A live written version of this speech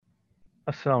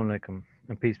Assalamu alaikum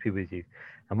and peace be with you,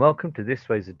 and welcome to this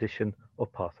way's edition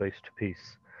of Pathways to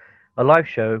Peace, a live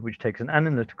show which takes an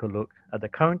analytical look at the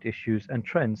current issues and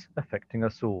trends affecting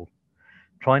us all,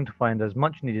 trying to find as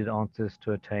much needed answers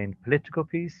to attain political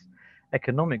peace,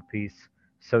 economic peace,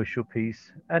 social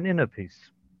peace, and inner peace.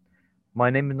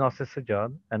 My name is Nasser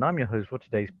Sajjad, and I'm your host for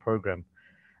today's program.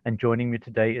 And joining me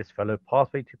today is fellow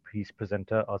Pathway to Peace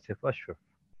presenter Asif Ashraf.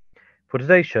 For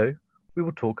today's show, we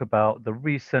will talk about the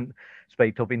recent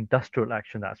spate of industrial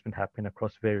action that's been happening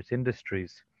across various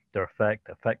industries, their effect,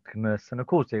 effectiveness, and of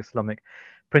course the Islamic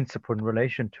principle in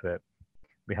relation to it.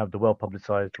 We have the well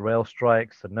publicized rail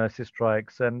strikes, the nurses'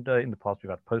 strikes, and in the past we've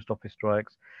had post office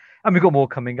strikes, and we've got more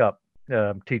coming up.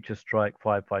 Teachers' strike,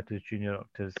 firefighters, junior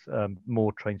doctors,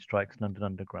 more train strikes, London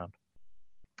Underground.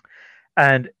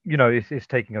 And, it's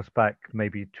taking us back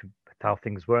maybe to how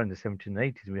things were in the 70s and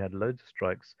 80s. We had loads of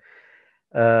strikes.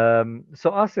 So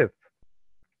Asif,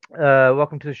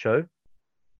 welcome to the show.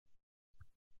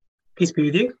 Peace be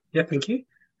with you. Yeah, thank you.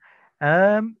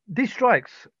 These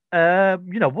strikes,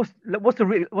 what's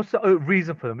the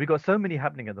reason for them? We've got so many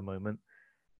happening at the moment,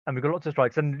 and we've got lots of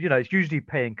strikes, and it's usually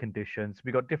paying conditions.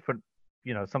 We've got different,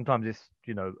 sometimes it's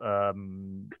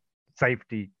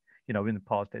safety. In the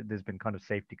past there's been kind of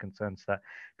safety concerns that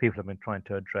people have been trying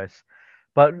to address.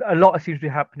 But a lot seems to be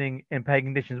happening in paying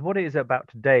conditions. What is it about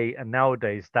today and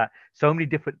nowadays that so many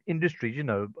different industries,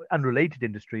 unrelated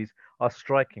industries, are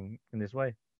striking in this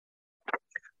way?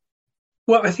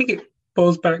 Well, I think it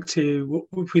boils back to,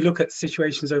 if we look at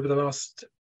situations over the last,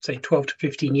 say, 12 to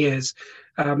 15 years,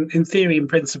 in theory, in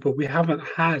principle, we haven't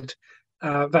had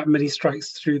that many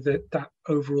strikes through that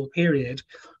overall period.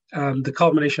 The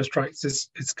culmination of strikes is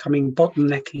coming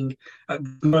bottlenecking at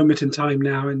the moment in time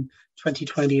now in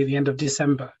 2020 at the end of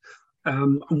December.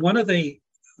 And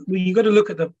you've got to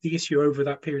look at the issue over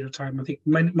that period of time. I think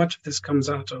much of this comes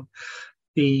out of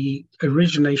the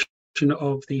origination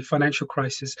of the financial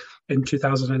crisis in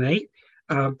 2008.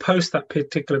 Post that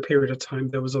particular period of time,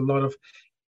 there was a lot of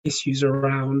issues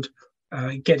around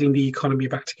getting the economy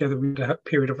back together with a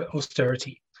period of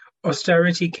austerity.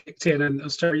 Austerity kicked in, and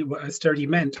what austerity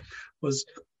meant was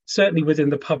certainly within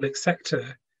the public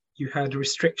sector, you had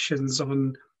restrictions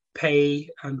on pay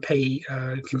and pay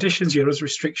conditions. You had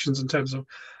restrictions in terms of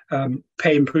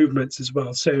pay improvements as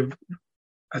well. So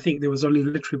I think there was only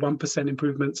literally 1%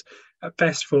 improvements at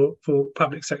best for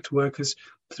public sector workers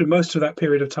through most of that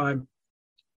period of time.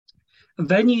 And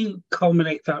then you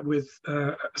culminate that with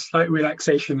a slight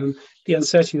relaxation and the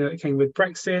uncertainty that came with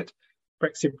Brexit.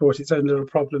 Brexit brought its own little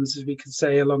problems, as we could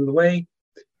say, along the way.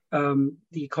 The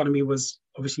economy was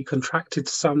obviously contracted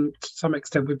to some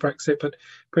extent with Brexit, but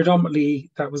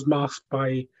predominantly that was masked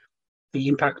by the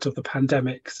impact of the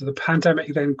pandemic. So the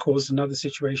pandemic then caused another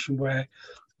situation where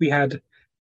we had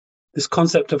this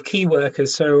concept of key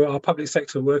workers. So our public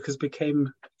sector workers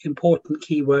became important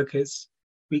key workers.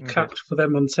 We clapped for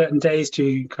them on certain days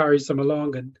to encourage them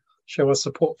along and show our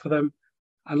support for them.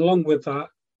 And along with that,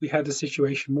 we had a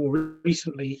situation more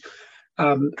recently,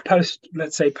 post,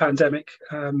 let's say, pandemic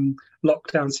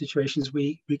lockdown situations.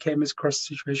 We came across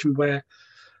a situation where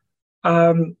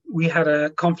we had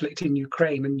a conflict in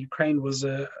Ukraine, and Ukraine was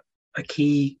a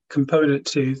key component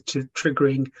to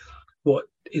triggering what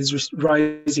is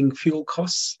rising fuel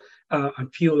costs.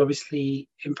 And fuel obviously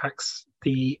impacts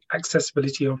the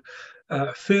accessibility of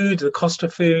food, the cost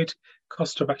of food,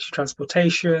 cost of actual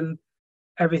transportation.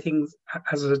 Everything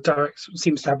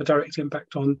seems to have a direct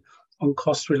impact on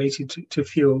costs related to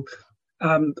fuel.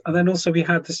 And then also we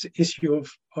had this issue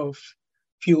of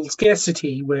fuel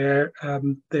scarcity, where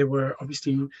there were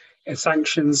obviously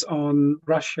sanctions on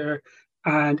Russia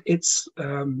and its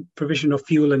provision of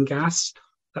fuel and gas.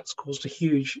 That's caused a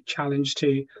huge challenge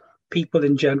to people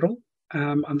in general.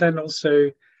 And then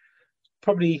also,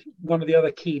 probably one of the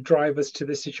other key drivers to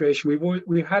this situation,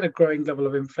 we've had a growing level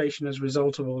of inflation as a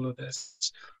result of all of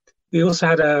this. We also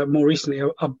had more recently,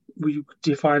 we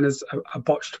define as a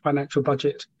botched financial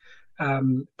budget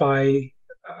by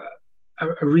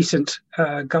a recent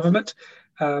government.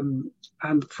 And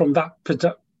from that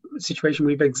situation,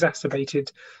 we've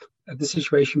exacerbated the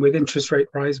situation with interest rate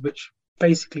rise, which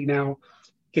basically now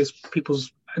gives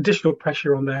people's additional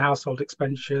pressure on their household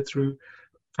expenditure through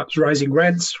perhaps rising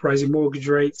rents, rising mortgage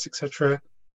rates, etc.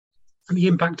 And the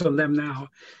impact on them now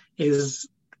is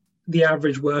the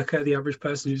average worker, the average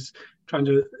person who's trying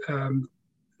to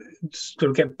sort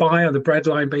of get by on the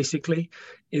breadline, basically,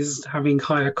 is having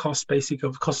higher costs. Basically,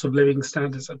 of cost of living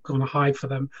standards have gone high for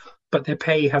them, but their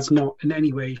pay has not in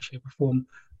any way, shape, or form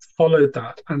followed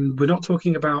that. And we're not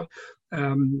talking about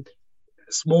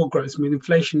small growth. I mean,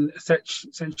 inflation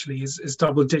essentially is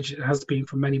double digit. It has been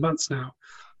for many months now.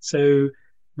 So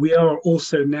we are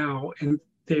also now, in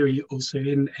theory, also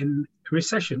in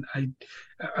recession.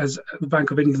 As the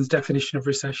Bank of England's definition of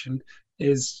recession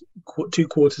is 2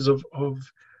 quarters of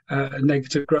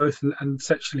negative growth, and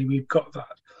essentially we've got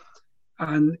that.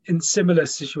 And in similar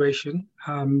situation,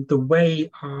 the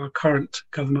way our current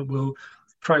government will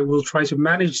try to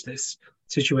manage this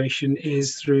situation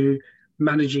is through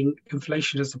managing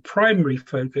inflation as the primary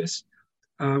focus,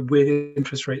 with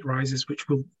interest rate rises, which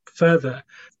will further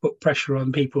put pressure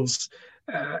on people's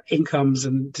incomes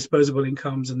and disposable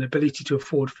incomes and the ability to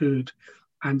afford food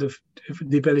and of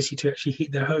the ability to actually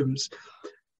heat their homes.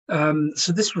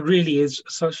 So this really is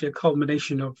such a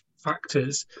culmination of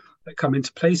factors that come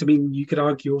into place. I mean, you could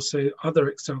argue also other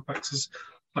external factors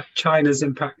like China's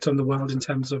impact on the world in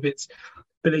terms of its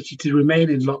ability to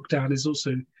remain in lockdown is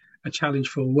also a challenge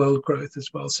for world growth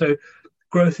as well. So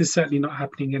growth is certainly not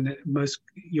happening in most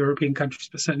European countries,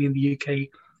 but certainly in the UK,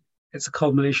 it's a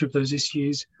culmination of those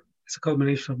issues. It's a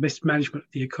culmination of mismanagement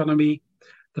of the economy,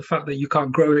 the fact that you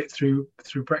can't grow it through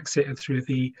Brexit and through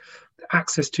the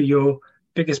access to your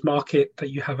biggest market that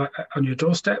you have on your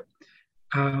doorstep.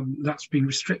 That's been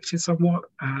restricted somewhat,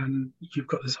 and you've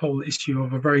got this whole issue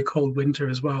of a very cold winter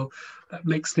as well that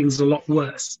makes things a lot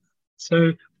worse.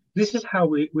 So this is how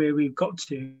where we've got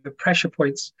to, the pressure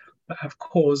points that have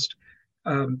caused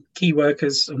key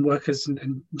workers and workers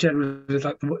and generally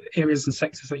like the areas and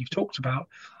sectors that you've talked about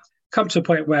come to a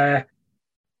point where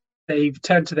they've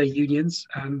turned to their unions,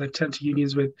 and they've turned to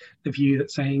unions with the view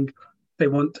that saying they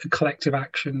want a collective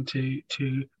action to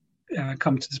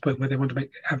come to this point where they want to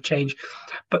have change.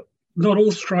 But not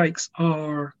all strikes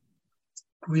are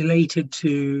related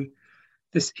to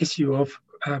this issue of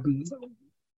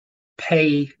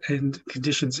pay and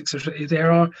conditions, etc.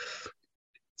 There are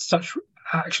such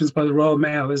actions by the Royal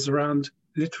Mail as around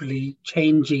literally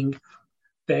changing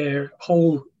their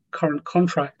whole current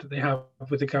contract that they have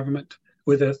with the government,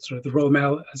 with sort of the Royal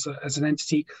Mail as an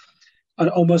entity, and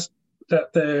almost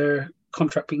that their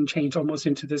contract being changed almost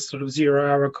into this sort of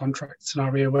 0-hour contract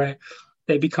scenario where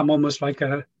they become almost like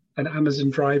an Amazon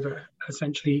driver,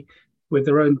 essentially, with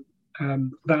their own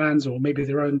vans or maybe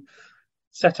their own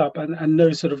setup and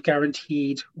no sort of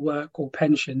guaranteed work or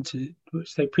pension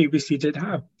which they previously did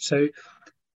have. So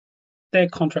their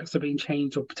contracts are being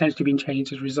changed or potentially being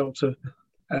changed as a result of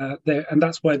and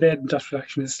that's why their industrial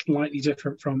action is slightly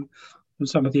different from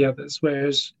some of the others.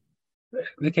 Whereas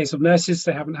in the case of nurses,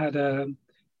 they haven't had a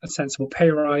sensible pay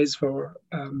rise for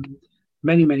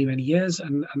many, many, many years,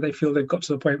 and they feel they've got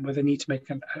to the point where they need to make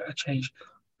a change.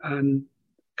 And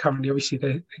currently, obviously,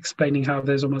 they're explaining how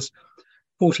there's almost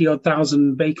 40-odd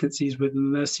thousand vacancies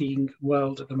within the nursing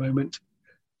world at the moment.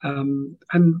 And,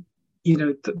 you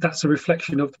know, that's a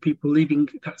reflection of the people leaving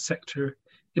that sector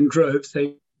in droves.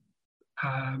 They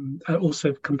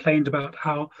also complained about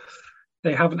how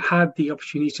they haven't had the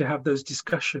opportunity to have those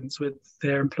discussions with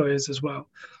their employers as well.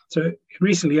 So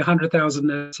recently, 100,000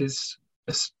 nurses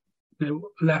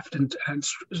left and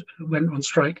went on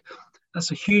strike.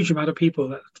 That's a huge amount of people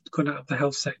that have gone out of the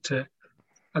health sector.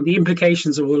 And the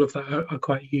implications of all of that are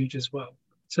quite huge as well.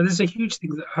 So there's a huge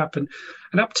thing that happened.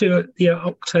 And up to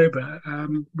October,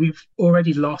 we've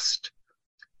already lost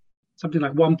something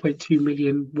like 1.2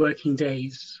 million working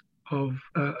days in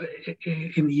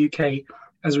the UK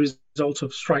as a result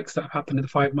of strikes that have happened in the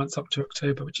 5 months up to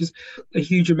October, which is a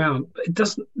huge amount. It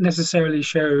doesn't necessarily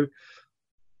show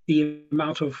the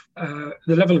amount of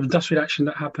the level of industrial action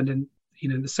that happened in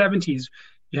the 70s.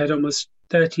 You had almost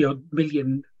 30-odd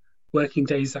million working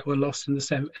days that were lost in the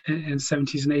 70s and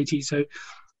 80s. So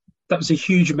that was a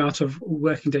huge amount of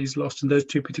working days lost in those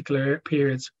two particular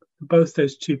periods. Both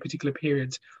those two particular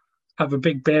periods have a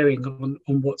big bearing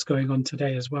on what's going on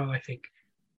today as well, I think.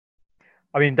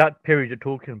 I mean, that period you're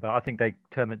talking about, I think they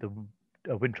term it the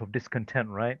winter of discontent,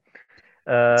 right?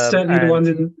 Certainly the ones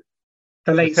in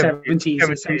the late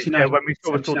 70s, 79. Yeah, when we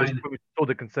saw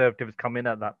the Conservatives come in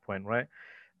at that point, right?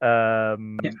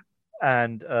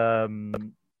 And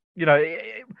you know,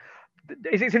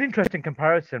 it's an interesting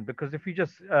comparison, because if you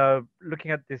just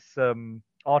looking at this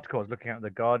article I was looking at The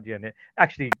Guardian, it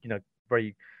actually, you know,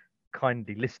 very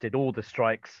kindly listed all the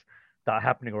strikes that are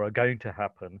happening or are going to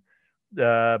happen.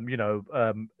 You know,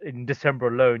 in December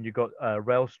alone, you got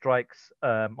rail strikes,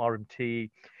 RMT,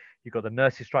 you got the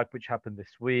nurses strike, which happened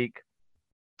this week,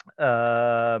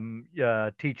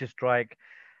 teacher strike.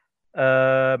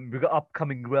 We've got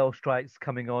upcoming rail strikes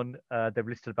coming on. They've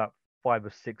listed about 5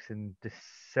 or 6 in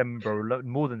December,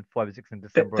 more than 5 or 6 in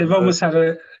December. They've almost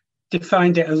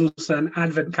defined it as also an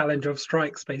advent calendar of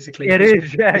strikes, basically. It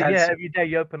is, yeah. Every day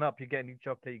you open up, you get a new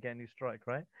chocolate, you get a new strike,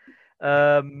 right?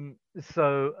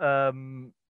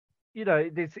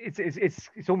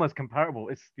 it's almost comparable.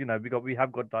 It's we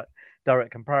have got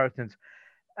direct comparisons,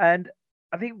 and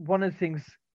I think one of the things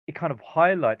it kind of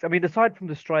highlights. I mean, aside from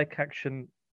the strike action,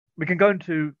 we can go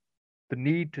into the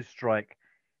need to strike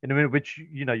in a minute, which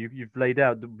you've laid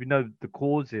out. We know the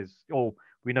causes, or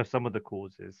we know some of the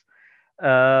causes,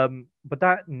 but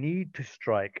that need to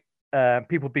strike,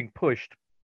 people being pushed,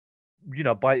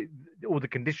 by all the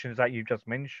conditions that you just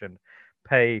mentioned,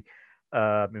 pay,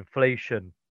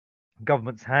 inflation,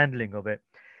 government's handling of it.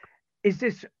 Is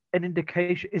this an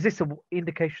indication? Is this an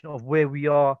indication of where we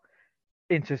are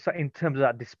in terms of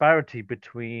that disparity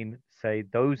between, say,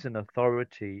 those in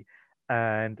authority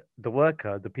and the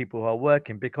worker, the people who are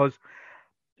working? Because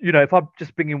if I'm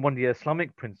just bringing one of the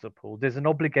Islamic principles, there's an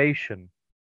obligation.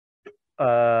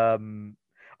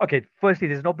 Okay, firstly,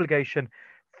 there's an obligation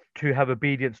to have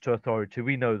obedience to authority.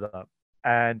 We know that,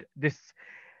 and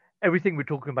everything we're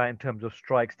talking about in terms of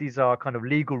strikes, these are kind of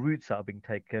legal routes that are being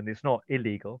taken. It's not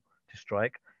illegal to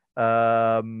strike. They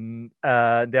are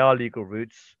legal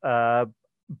routes,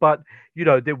 but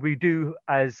that we do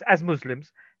as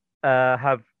Muslims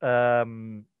have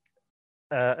an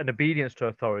obedience to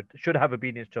authority. Should have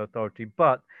obedience to authority,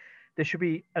 but there should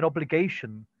be an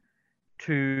obligation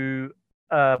to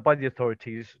by the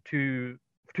authorities to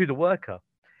the worker.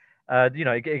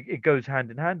 It goes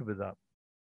hand in hand with that.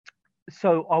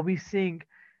 So are we seeing,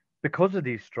 because of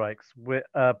these strikes,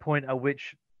 a point at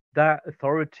which that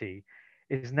authority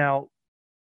is now,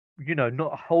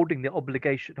 not holding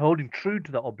true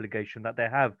to the obligation that they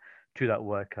have to that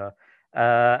worker,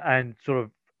 and sort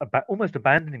of almost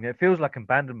abandoning it? It feels like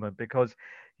abandonment because,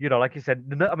 like you said,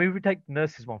 I mean, if we take the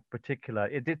nurses one in particular,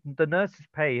 the nurses'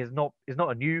 pay is not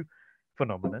a new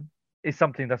phenomenon. It's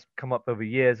something that's come up over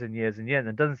years and years and years,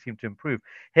 and doesn't seem to improve.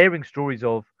 Hearing stories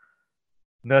of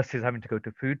nurses having to go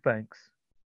to food banks,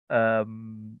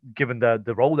 given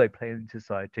the role they play in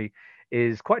society,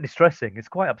 is quite distressing. It's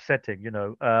quite upsetting.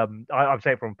 I'm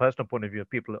saying from a personal point of view,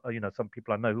 people, some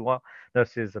people I know who are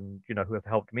nurses and who have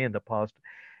helped me in the past,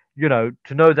 to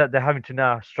know that they're having to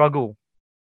now struggle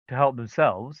to help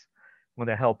themselves when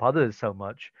they help others so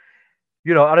much.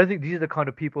 I don't think these are the kind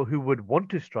of people who would want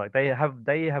to strike. They have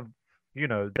they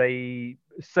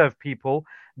serve people.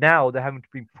 Now they're having to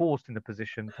be forced in the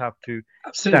position to have to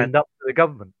stand up to the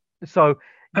government. So,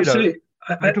 we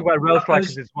talk about rail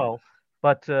strikers as well,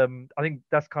 but I think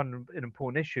that's kind of an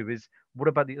important issue. Is what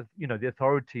about the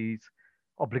authorities'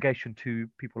 obligation to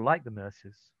people like the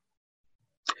nurses?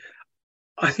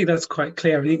 I think that's quite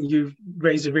clear. I think you've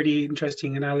raised a really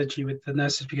interesting analogy with the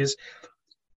nurses, because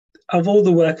of all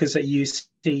the workers that you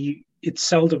see, it's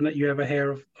seldom that you ever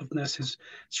hear of nurses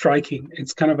striking.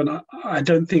 It's kind of I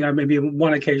don't think maybe on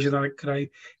one occasion I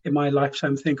in my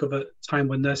lifetime think of a time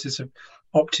when nurses have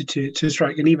opted to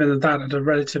strike, and even that at a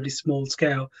relatively small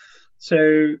scale.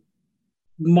 So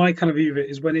my kind of view of it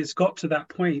is, when it's got to that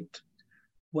point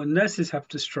when nurses have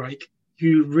to strike,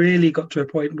 you really got to a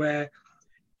point where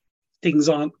things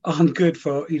aren't good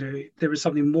for, there is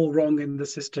something more wrong in the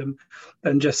system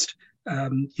than just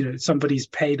somebody's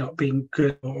pay not being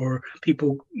good, or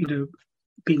people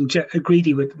being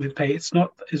greedy with pay. It's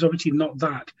obviously not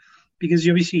that, because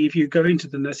obviously if you go into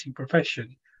the nursing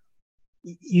profession,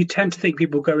 you tend to think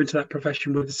people go into that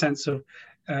profession with a sense of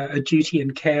a duty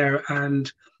and care,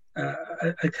 and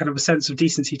a kind of a sense of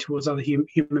decency towards other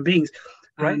human beings.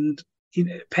 Right. And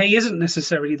pay isn't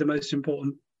necessarily the most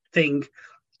important thing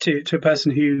to a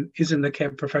person who is in the care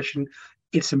profession.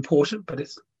 It's important, but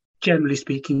it's, generally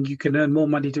speaking, you can earn more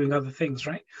money doing other things,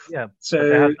 right? Yeah.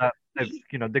 So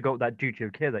they got that duty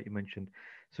of care that you mentioned,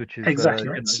 which is exactly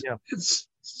right.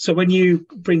 So when you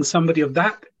bring somebody of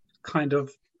that kind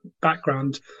of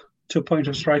background to a point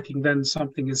of striking, then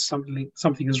something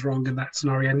is wrong in that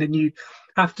scenario, and then you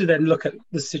have to then look at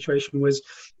the situation: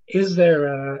 is there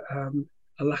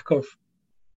a lack of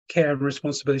care and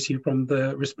responsibility from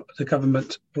the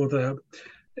government or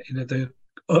the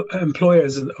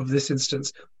employers of this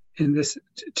instance in this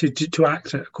to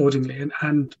act accordingly?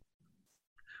 And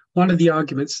one of the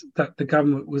arguments that the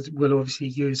government will obviously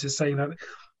use is saying that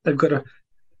they've got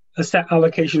a set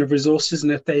allocation of resources,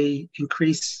 and if they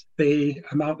increase the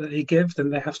amount that they give, then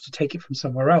they have to take it from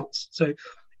somewhere else. So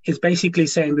it's basically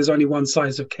saying there's only one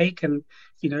size of cake, and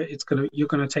you're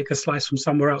gonna take a slice from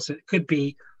somewhere else. It could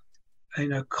be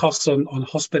costs on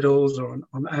hospitals or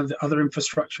on other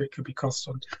infrastructure. It could be costs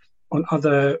on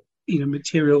other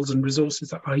materials and resources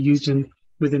that are used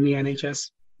within the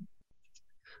NHS.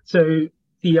 So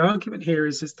the argument here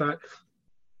is that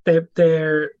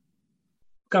their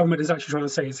government is actually trying to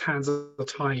say its hands are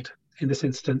tied in this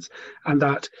instance, and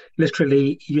that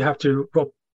literally you have to rob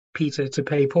Peter to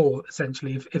pay Paul,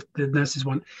 essentially, if the nurses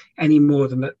want any more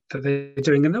than that they're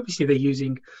doing. And obviously they're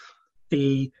using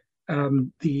the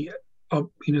the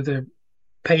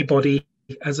pay body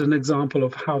as an example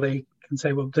of how they can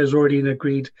say, well, there's already an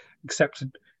agreed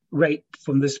accepted rate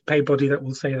from this pay body that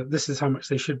will say that this is how much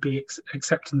they should be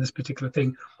accepting this particular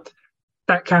thing.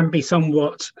 That can be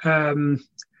somewhat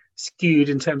skewed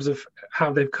in terms of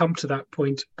how they've come to that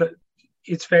point, but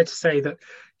it's fair to say that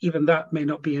even that may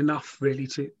not be enough really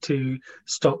to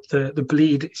stop the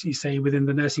bleed, as you say, within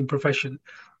the nursing profession.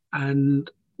 And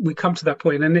we come to that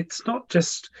point, and it's not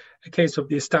just a case of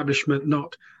the establishment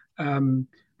not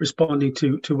responding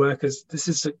to workers.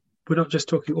 We're not just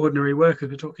talking ordinary workers.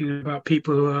 We're talking about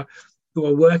people who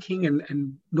are working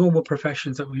in normal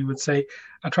professions that we would say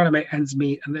are trying to make ends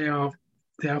meet, and they are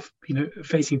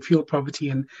facing fuel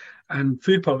poverty and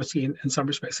food poverty in some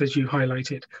respects, as you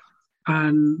highlighted.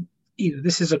 And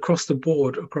this is across the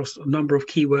board, across a number of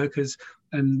key workers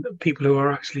and people who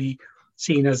are actually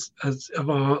seen as of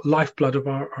our lifeblood of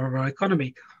our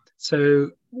economy.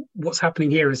 So what's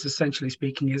happening here is, essentially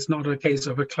speaking, is not a case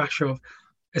of a clash of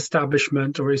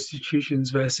establishment or institutions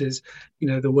versus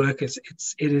the workers.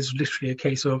 It is literally a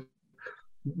case of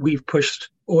we've pushed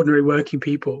ordinary working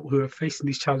people who are facing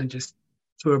these challenges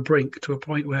to a brink, to a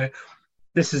point where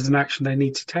this is an action they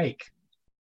need to take,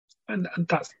 and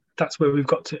that's where we've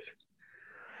got to.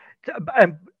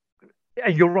 And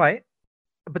you're right,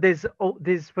 but there's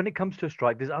when it comes to a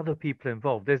strike, there's other people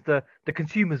involved. There's the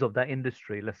consumers of that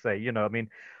industry. Let's say,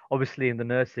 obviously in the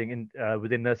nursing,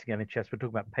 within nursing NHS, we're talking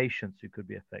about patients who could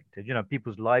be affected.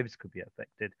 People's lives could be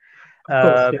affected.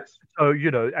 Of course, yes. So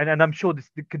and I'm sure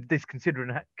this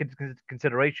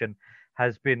consideration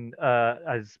has been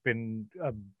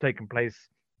taken place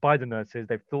by the nurses.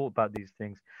 They've thought about these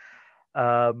things.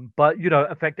 But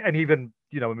affect, and even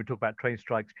when we talk about train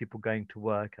strikes, people going to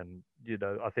work, and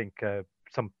I think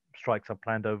some strikes are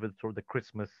planned over sort of the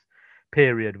Christmas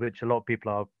period, which a lot of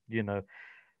people are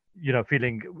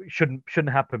feeling shouldn't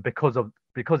happen because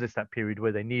it's that period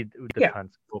where they need the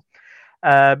transport.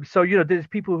 So there's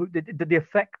people who the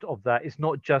effect of that is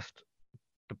not just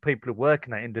the people who work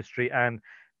in that industry and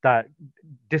that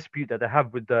dispute that they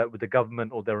have with the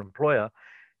government or their employer.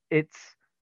 It's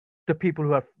the people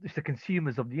who are the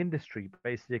consumers of the industry,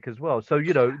 basically, as well. So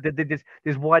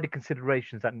there's wider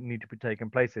considerations that need to be taken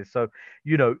places. So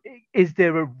is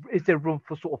there room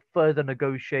for sort of further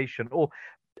negotiation?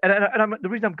 The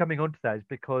reason I'm coming on to that is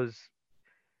because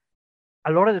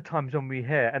a lot of the times when we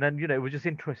hear, and then it was just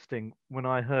interesting when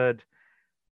I heard,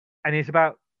 and it's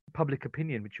about public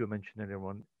opinion, which you were mentioning earlier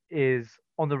on, is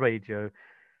on the radio.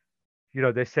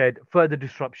 They said further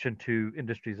disruption to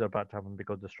industries are about to happen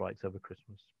because of the strikes over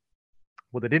Christmas.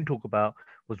 What they didn't talk about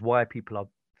was why people are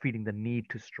feeling the need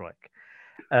to strike.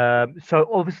 So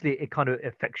obviously it kind of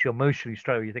affects you emotionally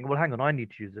straight away. You think, well, hang on, I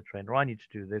need to use the train, or I need to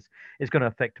do this. It's going to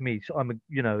affect me. So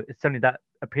it's suddenly that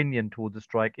opinion towards the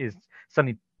strike is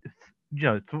suddenly,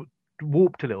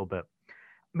 warped a little bit.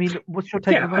 I mean, what's your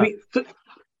take on that?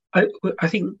 I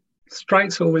think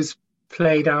strikes always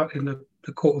played out in the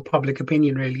court of public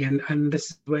opinion, really, and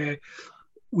this is where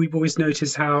we've always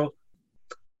noticed how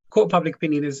court of public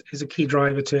opinion is a key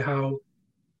driver to how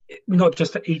not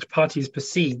just that each party is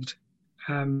perceived.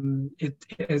 It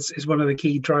is one of the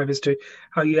key drivers to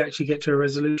how you actually get to a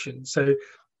resolution. So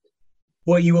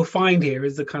what you will find here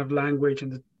is the kind of language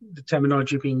and the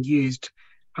terminology being used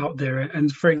out there.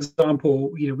 And for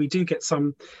example, we do get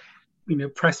some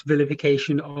press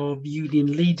vilification of union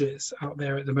leaders out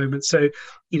there at the moment. So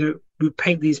we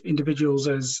paint these individuals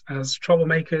as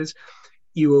troublemakers.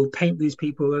 You will paint these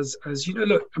people as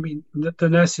look, I mean, the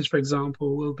nurses, for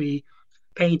example, will be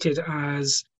painted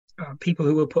as people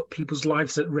who will put people's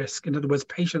lives at risk. In other words,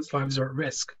 patients' lives are at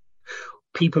risk.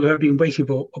 People who have been waiting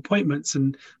for appointments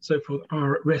and so forth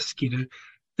are at risk.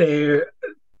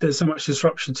 There's so much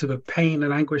disruption to the pain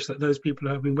and anguish that those people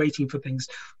who have been waiting for things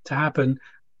to happen.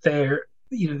 They're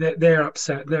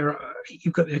upset.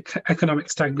 You've got the economic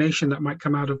stagnation that might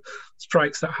come out of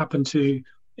strikes that happen to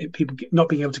people not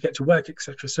being able to get to work,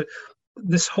 etc. So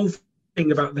this whole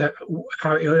thing about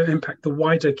how it will impact the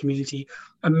wider community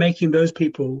and making those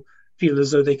people feel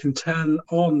as though they can turn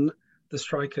on the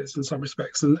strikers in some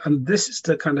respects, and this is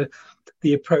the kind of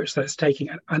the approach that's taking,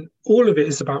 and all of it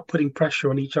is about putting pressure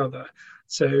on each other.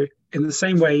 So in the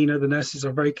same way, the nurses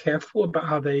are very careful about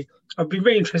how I've been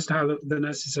very interested how the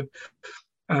nurses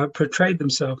have portrayed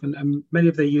themselves, and many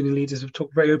of their union leaders have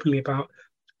talked very openly about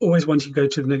always wanting to go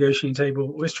to the negotiating table,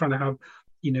 always trying to have,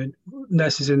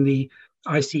 nurses in the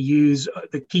ICUs,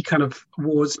 the key kind of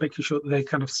wards, making sure that they're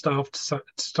kind of staffed to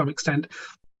some extent.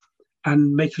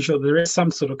 and making sure there is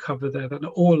some sort of cover there, that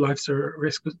not all lives are at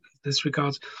risk with this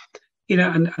regards.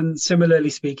 And similarly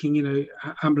speaking,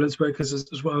 ambulance workers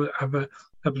as well have an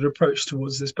approach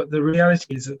towards this. But the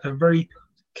reality is that they're very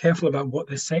careful about what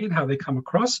they say and how they come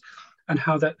across, and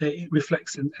how that it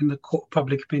reflects in the court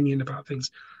public opinion about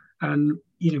things. And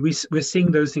we're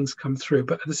seeing those things come through.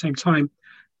 But at the same time,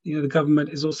 the government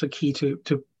is also key to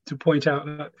point out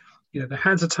that the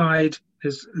hands are tied.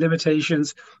 There's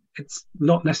limitations. It's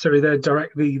not necessarily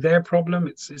directly their problem.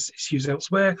 It's issues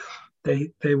elsewhere.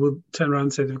 They will turn around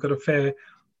and say they've got a fair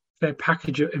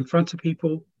package in front of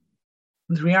people.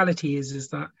 The reality is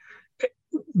that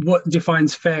what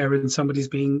defines fair and somebody's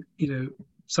being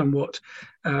somewhat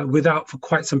without for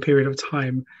quite some period of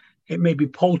time, it may be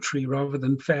paltry rather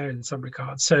than fair in some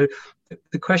regards. So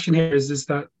the question here is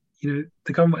that the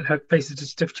government faces a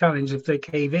stiff challenge. If they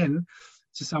cave in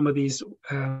to some of these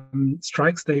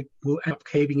strikes, they will end up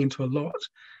caving into a lot.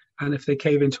 And if they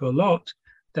cave into a lot,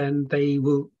 then they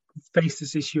will face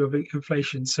this issue of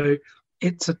inflation. So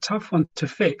it's a tough one to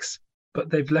fix, but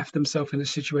they've left themselves in a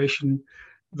situation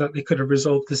that they could have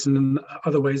resolved this in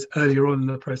other ways earlier on in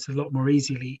the process a lot more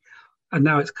easily. And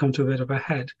now it's come to a bit of a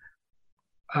head.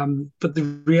 But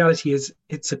the reality is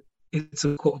it's a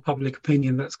court of public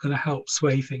opinion that's going to help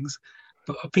sway things.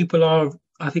 But people are,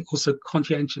 I think, also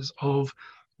conscientious of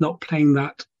not playing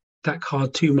that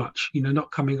card too much,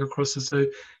 not coming across as though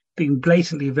being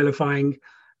blatantly vilifying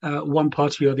one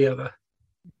party or the other.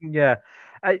 Yeah.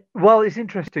 Well, it's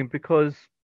interesting because,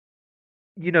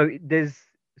 there's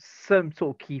some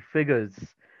sort of key figures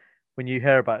when you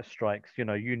hear about strikes,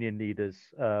 union leaders,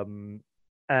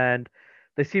 and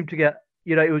they seem to get,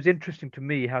 it was interesting to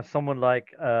me how someone like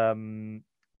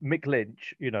Mick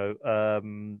Lynch,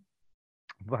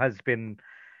 has been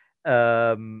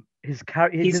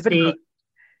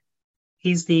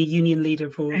he's the union leader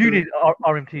for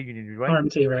RMT union, right?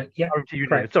 RMT, right? Yeah. RMT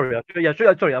union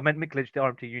leader. Sorry, I meant Mick Lynch, the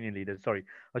RMT union leader. Sorry,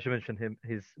 I should mention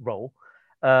his role.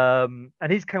 And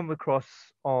he's come across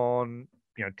on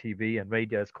TV and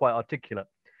radio as quite articulate.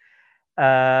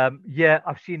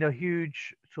 I've seen a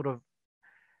huge sort of,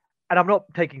 and I'm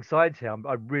not taking sides here.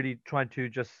 I'm really trying to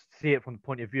just see it from the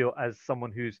point of view as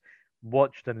someone who's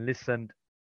watched and listened,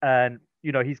 and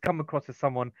he's come across as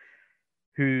someone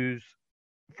who's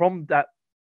from that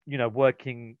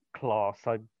working class.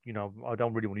 I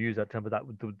don't really want to use that term, but that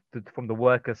from the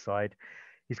worker side,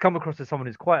 he's come across as someone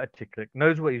who's quite articulate,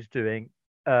 knows what he's doing,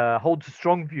 holds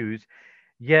strong views.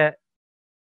 Yet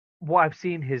what I've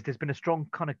seen is there's been a strong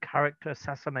kind of character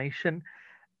assassination,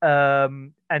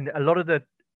 and a lot of the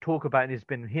talk about it has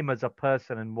been him as a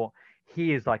person and what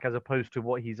he is like, as opposed to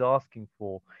what he's asking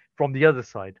for from the other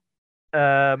side.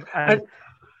 And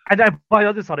by the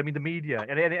other side, I mean the media,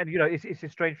 and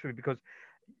it's strange for me because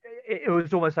it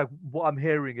was almost like what I'm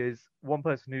hearing is one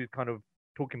person who's kind of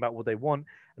talking about what they want,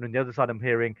 and on the other side I'm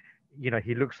hearing,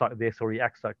 he looks like this, or he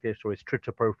acts like this, or his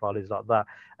Twitter profile is like that,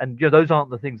 and those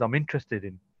aren't the things I'm interested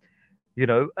in. He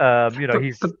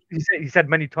said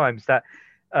many times that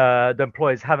the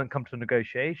employers haven't come to the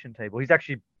negotiation table. He's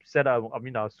actually said, I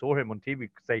saw him on TV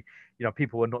say,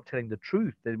 people were not telling the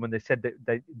truth when they said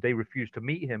that they refused to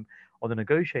meet him on the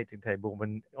negotiating table.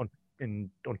 When on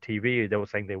TV they were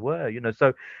saying they were,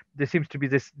 So there seems to be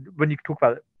this, when you talk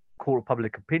about court of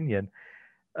public opinion,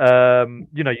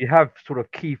 you have sort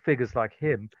of key figures like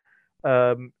him,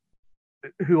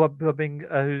 who are being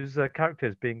whose character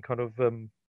is being kind of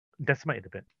decimated a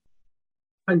bit.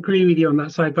 I agree with you on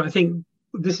that side, but I think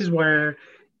this is where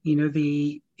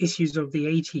the issues of the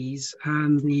 80s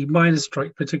and the miners'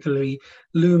 strike particularly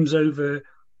looms over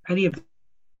any of the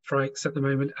strikes at the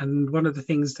moment. And one of the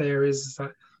things there is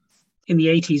that in the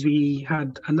 80s we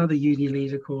had another union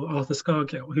leader called Arthur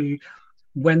Scargill, who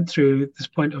went through this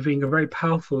point of being a very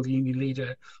powerful union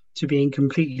leader to being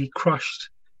completely crushed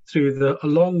through a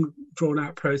long drawn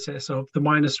out process of the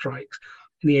miners' strikes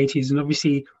in the 80s. And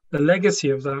obviously the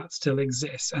legacy of that still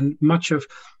exists, and much of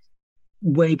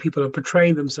way people are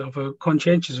portraying themselves are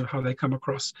conscientious of how they come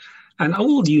across. And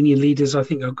all the union leaders, I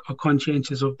think, are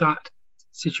conscientious of that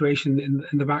situation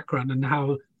in the background, and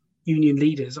how union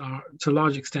leaders are, to a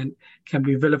large extent, can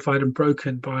be vilified and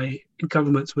broken by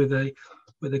governments with a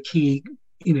key,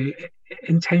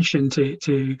 intention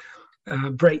to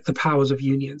break the powers of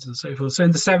unions and so forth. So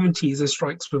in the 70s, the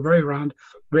strikes were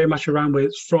very much around where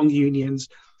strong unions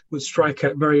would strike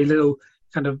at very little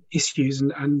kind of issues,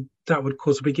 and that would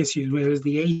cause big issues. Whereas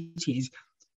the 80s,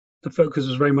 the focus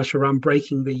was very much around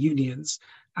breaking the unions,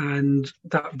 and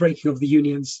that breaking of the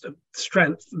unions'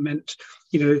 strength meant,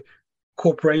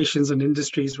 corporations and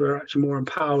industries were actually more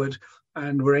empowered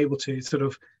and were able to sort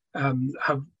of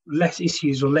have less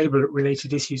issues or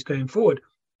labour-related issues going forward.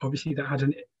 Obviously, that had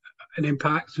an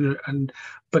impact,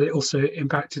 but it also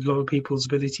impacted a lot of people's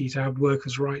ability to have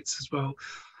workers' rights as well.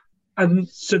 And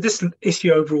so this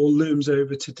issue overall looms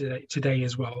over to today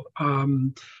as well.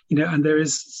 And there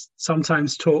is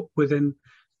sometimes talk within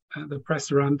the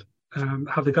press around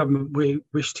how the government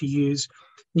wish to use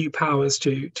new powers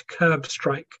to curb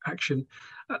strike action.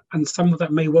 And some of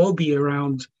that may well be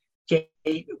around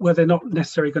where they're not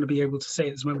necessarily going to be able to say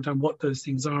at this moment in time what those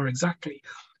things are exactly,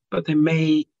 but they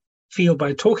may feel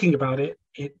by talking about it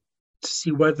to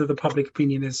see whether the public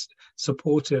opinion is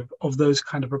supportive of those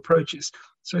kind of approaches.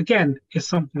 So again, it's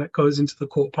something that goes into the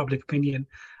court public opinion.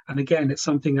 And again, it's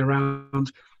something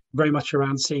very much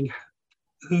around seeing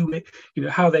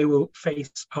how they will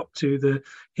face up to the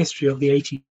history of the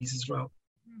 80s as well.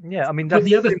 Yeah, I mean, that's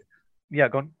the other. Yeah,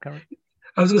 go on, Karen.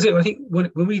 I was going to say, I think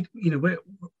when we,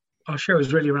 our show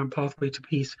is really around Pathway to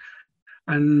Peace,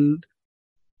 and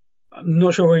I'm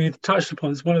not sure where you touched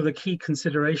upon. It's one of the key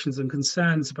considerations and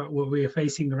concerns about what we are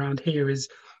facing around here is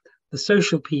the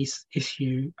social peace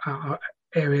issue,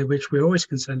 area which we're always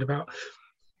concerned about.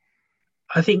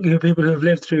 I think people who have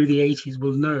lived through the 80s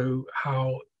will know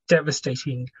how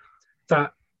devastating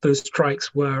that those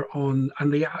strikes were on,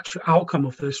 and the actual outcome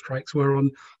of those strikes were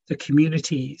on the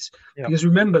communities. Yeah. Because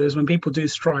remember, when people do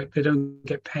strike, they don't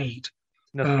get paid.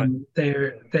 Right.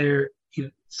 They're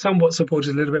somewhat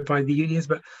supported a little bit by the unions,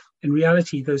 but in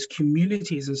reality, those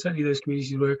communities, and certainly those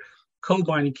communities were coal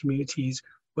mining communities,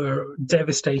 were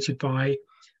devastated by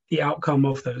the outcome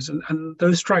of those. And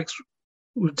those strikes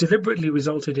deliberately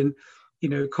resulted in,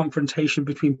 confrontation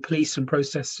between police and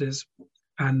protesters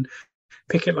and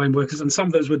picket line workers, and some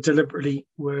of those were deliberately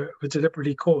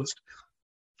caused.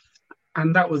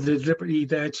 And that was deliberately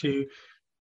there to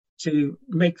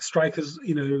make strikers,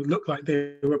 look like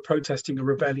they were protesting or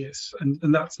rebellious, and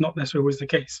that's not necessarily always the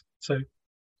case. So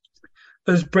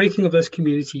those breaking of those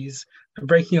communities, the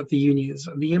breaking of the unions,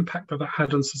 and the impact that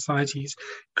had on societies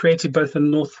created both a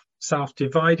north-south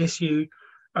divide issue,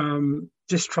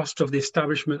 distrust of the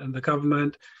establishment and the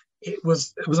government. It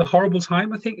was a horrible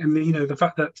time, I think, and the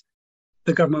fact that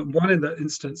the government won in that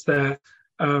instance there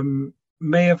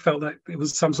may have felt that it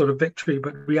was some sort of victory,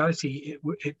 but in reality,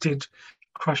 it did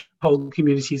crush whole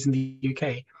communities in the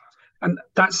UK. And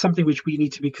that's something which we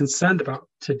need to be concerned about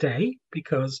today,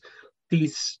 because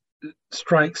these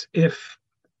strikes, if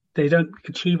they don't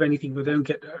achieve anything or they don't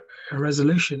get a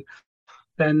resolution,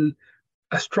 then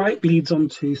a strike leads on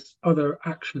to other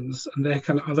actions, and there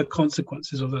can other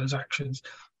consequences of those actions.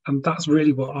 And that's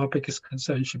really what our biggest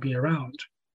concern should be around.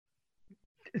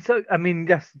 So, I mean,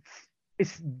 yes,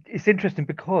 it's interesting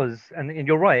because, and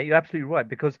you're right, you're absolutely right,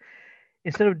 because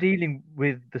instead of dealing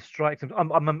with the strikes,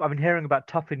 I've been hearing about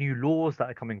tougher new laws that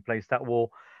are coming in place that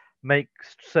will make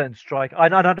certain strike. I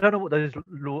don't know what those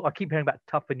laws. I keep hearing about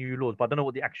tougher new laws, but I don't know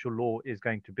what the actual law is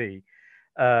going to be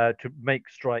to make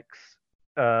strikes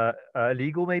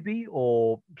illegal, maybe,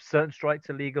 or certain strikes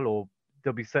illegal, or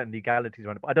there'll be certain legalities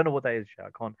around it. But I don't know what that is yet.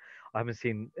 I haven't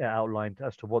seen it outlined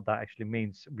as to what that actually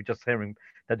means. We're just hearing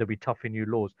that there'll be tougher new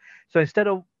laws. So instead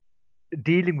of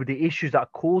dealing with the issues that are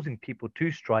causing people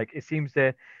to strike, it seems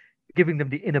they're giving them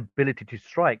the inability to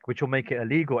strike, which will make it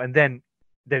illegal, and then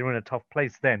they're in a tough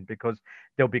place then because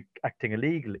they'll be acting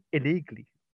illegally,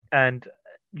 and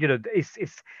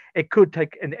it could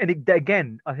take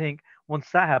again. I think once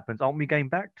that happens, aren't we going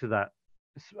back to that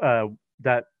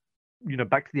back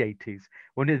to the 80s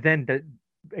when it then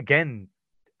again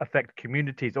affect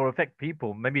communities or affect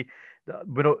people? Maybe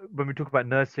when we talk about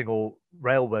nursing or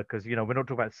rail workers, we're not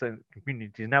talking about certain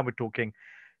communities. Now we're talking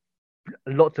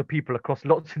lots of people across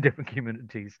lots of different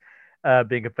communities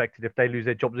being affected if they lose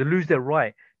their jobs, they lose their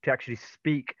right to actually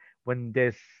speak when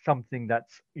there's something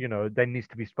that's that needs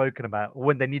to be spoken about, or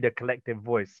when they need a collective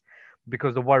voice,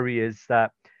 because the worry is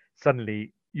that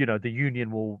suddenly the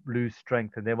union will lose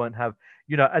strength and they won't have,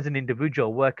 as an individual,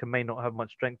 a worker may not have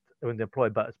much strength when they're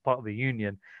employed, but as part of a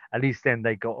union, at least then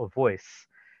they got a voice.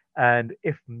 And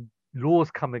if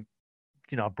laws come,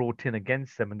 brought in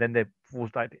against them and then they're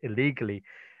forced out illegally,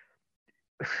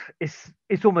 it's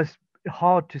almost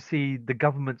hard to see the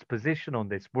government's position on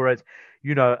this. Whereas,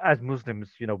 as Muslims,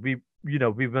 we're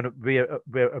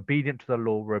obedient to the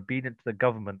law, we're obedient to the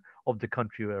government of the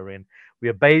country we're in. We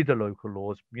obey the local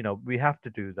laws. We have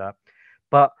to do that.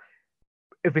 But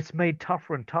if it's made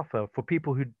tougher and tougher for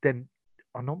people who then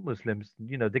are not Muslims,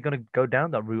 they're going to go down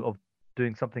that route of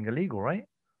doing something illegal, right?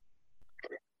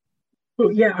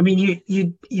 Well, yeah. I mean,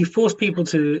 you force people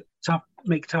to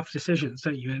make tough decisions,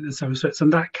 don't you? In some respects,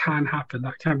 and that can happen.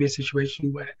 That can be a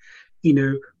situation where,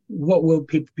 what will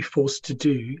people be forced to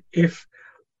do if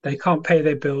They can't pay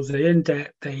their bills. They're in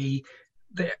debt.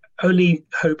 Their only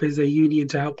hope is a union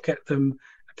to help get them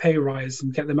a pay rise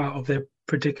and get them out of their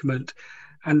predicament.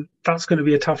 And that's going to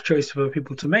be a tough choice for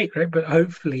people to make, right? But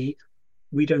hopefully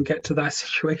we don't get to that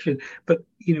situation. But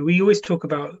we always talk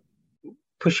about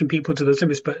pushing people to those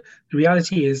limits, but the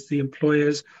reality is the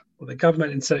employers or the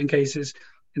government in certain cases,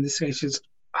 in this cases,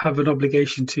 have an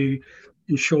obligation to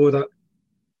ensure that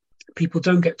people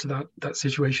don't get to that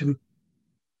situation.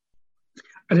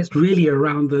 And it's really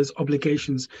around those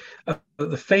obligations,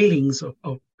 the failings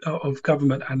of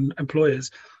government and employers.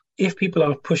 If people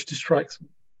are pushed to strikes,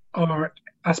 our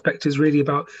aspect is really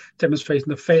about demonstrating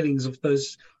the failings of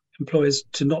those employers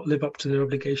to not live up to their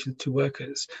obligations to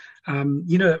workers.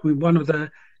 One of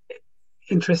the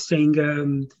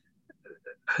interesting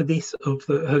hadith of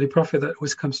the Holy Prophet that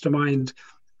always comes to mind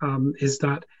is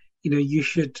that you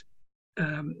should.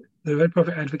 The Holy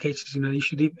Prophet advocated,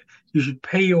 you should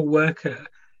pay your worker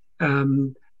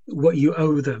what you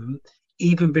owe them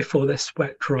even before their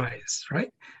sweat dries,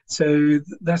 right? So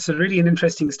that's an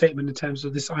interesting statement in terms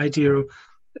of this idea of,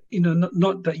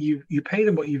 not that you pay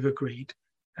them what you've agreed,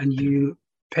 and you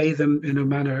pay them in a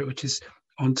manner which is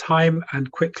on time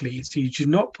and quickly. So you do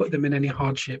not put them in any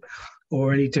hardship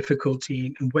or any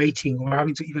difficulty in waiting or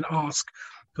having to even ask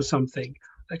for something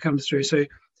that comes through. So,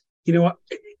 what?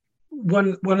 One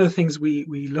of the things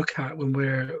we look at when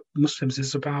we're Muslims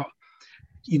is about,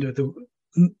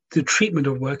 the treatment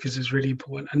of workers is really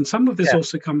important, and some of this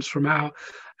also comes from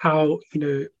how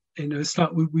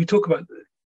Islam. We talk about,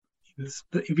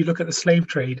 if you look at the slave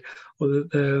trade or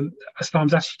the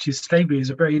Islam's attitude to slavery is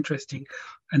a very interesting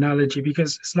analogy,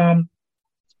 because Islam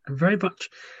very much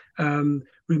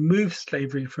removed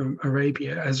slavery from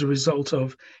Arabia as a result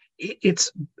of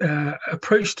its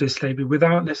approach to slavery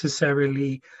without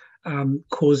necessarily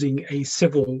causing a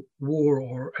civil war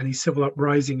or any civil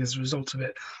uprising as a result of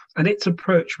it. And its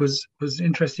approach was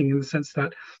interesting in the sense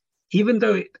that even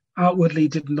though it outwardly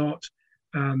did not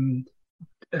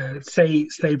say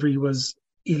slavery was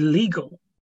illegal,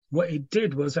 what it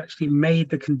did was actually made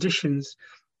the conditions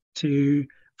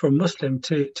for a Muslim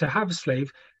to have a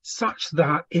slave such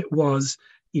that it was,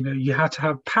 you had to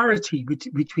have parity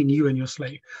between you and your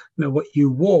slave. What you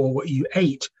wore, what you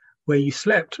ate, where you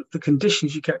slept, the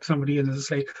conditions you kept somebody in as a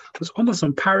slave was almost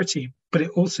on parity. But it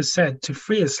also said to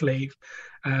free a slave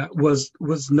was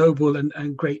noble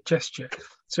and great gesture.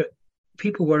 So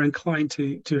people were inclined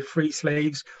to free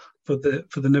slaves for the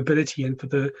nobility and for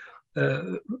the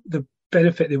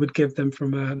benefit it would give them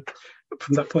from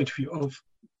that point of view of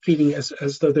feeling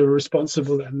as though they were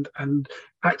responsible and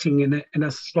acting in an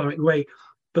Islamic way.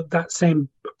 But that same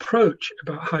approach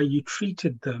about how you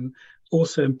treated them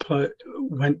also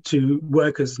went to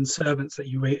workers and servants that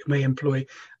you may employ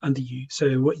under you.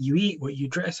 So what you eat, what you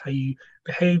dress, how you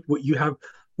behave, what you have,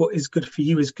 what is good for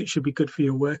you should be good for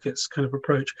your workers kind of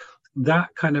approach.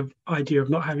 That kind of idea of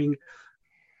not having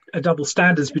a double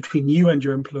standards between you and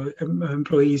your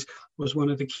employees was one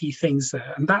of the key things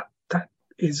there. And that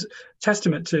is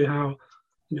testament to how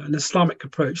an Islamic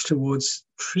approach towards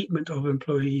treatment of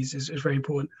employees is very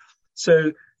important.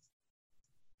 So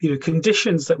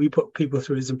conditions that we put people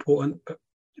through is important, but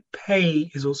pay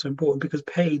is also important because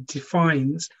pay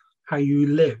defines how you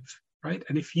live, right?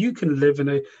 And if you can live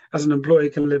as an employee,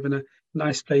 can live in a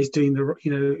nice place, doing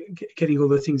getting all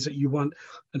the things that you want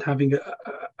and having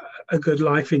a good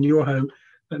life in your home,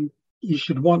 then you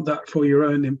should want that for your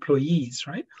own employees,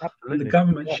 right? Absolutely. And the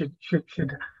government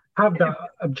should have that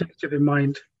objective in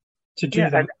mind to do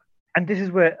that. And this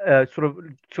is where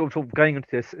sort of going into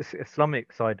this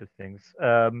Islamic side of things.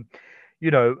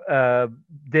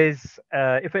 There's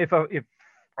if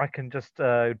I can just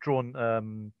draw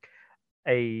on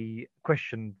a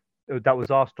question that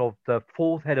was asked of the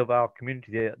fourth head of our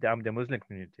community, the Ahmadiyya Muslim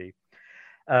community,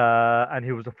 and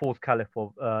he was the fourth caliph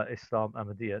of Islam,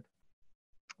 Ahmadiyyat,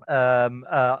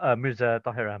 Mirza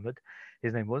Tahir Ahmad,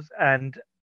 his name was, and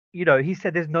he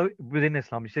said within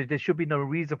Islam, he said there should be no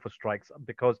reason for strikes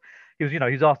because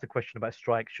he's asked a question about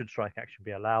strikes, should strike action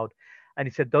be allowed? And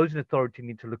he said those in authority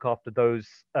need to look after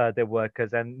their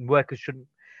workers, and workers shouldn't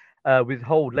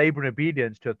withhold labor and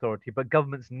obedience to authority, but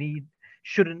governments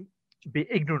shouldn't be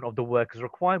ignorant of the workers'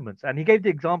 requirements. And he gave the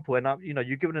example, and you've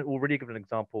already given an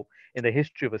example in the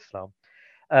history of Islam.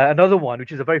 Another one,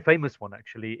 which is a very famous one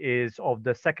actually, is of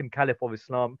the second caliph of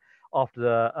Islam after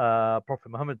the Prophet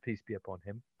Muhammad, peace be upon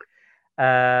him,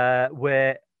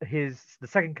 where the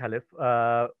second caliph,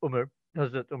 Hazrat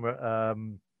Umar,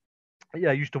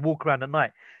 used to walk around at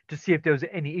night to see if there was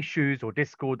any issues or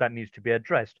discord that needs to be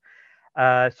addressed.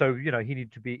 So he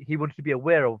wanted to be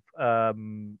aware of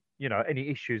any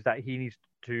issues that he needs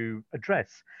to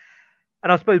address.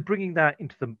 And I suppose bringing that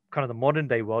into the kind of the modern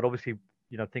day world, obviously,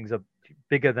 things are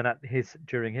bigger than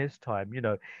during his time.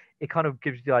 It kind of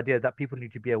gives you the idea that people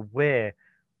need to be aware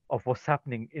of what's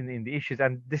happening in the issues,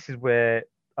 and this is where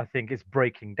I think it's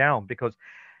breaking down, because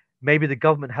maybe the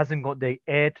government hasn't got their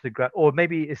ear to the ground, or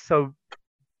maybe it's so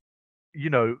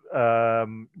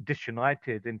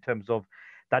disunited in terms of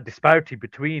that disparity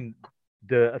between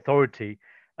the authority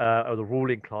or the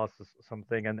ruling class or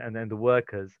something and the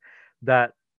workers,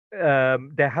 that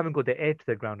they haven't got their ear to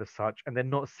the ground as such, and they're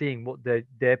not seeing what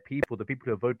their people, the people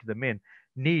who have voted them in,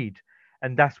 need.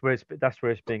 And that's where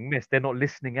it's being missed. They're not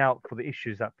listening out for the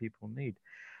issues that people need.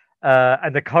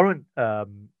 And the current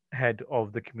head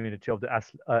of the community, of the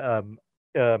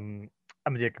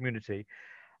Ahmadiyya community,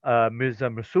 Mirza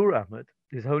Masroor Ahmad,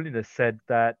 His Holiness, said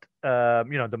that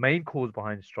the main cause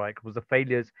behind the strike was the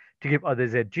failures to give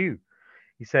others their due.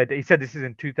 He said this is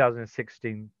in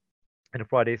 2016 in a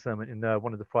Friday sermon, in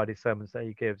one of the Friday sermons that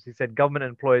he gives. He said government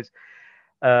employees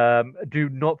do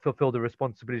not fulfill the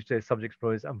responsibilities to their subject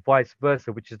employees, and vice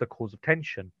versa, which is the cause of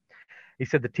tension. He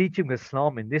said the teaching of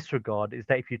Islam in this regard is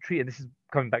that if you treat, and this is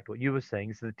coming back to what you were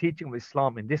saying, so the teaching of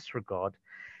Islam in this regard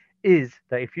is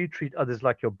that if you treat others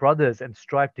like your brothers and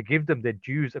strive to give them their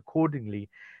dues accordingly,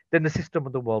 then the system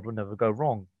of the world will never go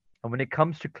wrong. And when it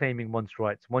comes to claiming one's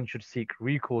rights, one should seek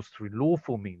recourse through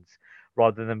lawful means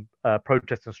rather than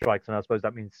protests and strikes. And I suppose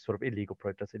that means sort of illegal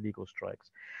protests, illegal strikes.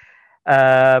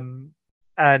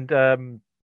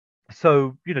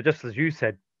 So, just as you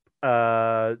said,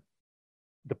 the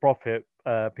Prophet,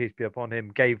 peace be upon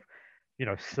him, gave,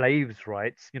 slaves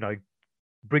rights,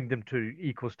 bring them to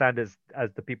equal standards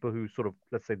as the people who sort of,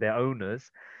 let's say, their owners.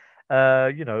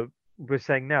 We're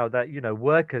saying now that,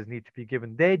 workers need to be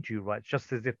given their due rights,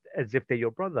 just as if they're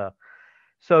your brother.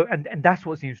 So, and that's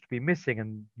what seems to be missing.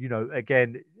 And,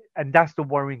 again, and that's the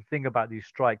worrying thing about these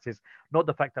strikes, is not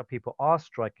the fact that people are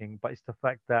striking, but it's the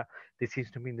fact that there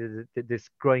seems to mean this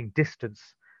growing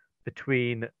distance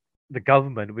between the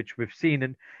government, which we've seen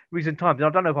in recent times. And I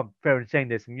don't know if I'm fair in saying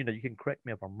this, and, you can correct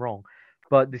me if I'm wrong,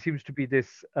 but there seems to be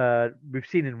this, we've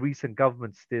seen in recent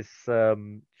governments, this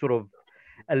sort of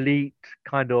elite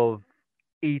kind of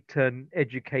Eton,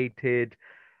 educated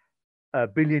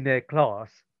billionaire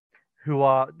class who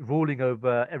are ruling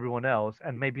over everyone else,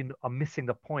 and maybe are missing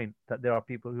the point that there are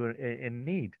people who are in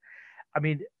need. I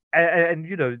mean, and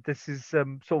this is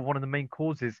sort of one of the main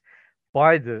causes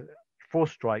for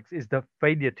strikes, is the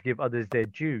failure to give others their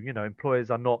due.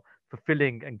 Employers are not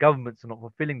fulfilling, and governments are not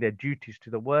fulfilling their duties to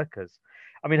the workers.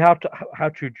 I mean, how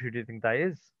true do you think that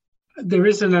is? There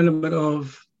is an element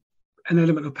of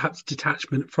perhaps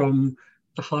detachment from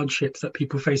the hardships that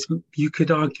people face. You could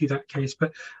argue that case,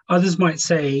 but others might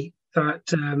say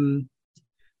that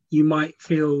you might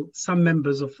feel some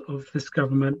members of this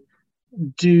government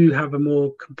do have a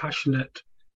more compassionate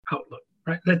outlook,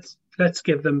 right? Let's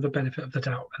give them the benefit of the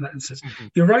doubt in that instance. Mm-hmm.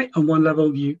 You're right. On one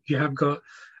level, you have got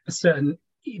a certain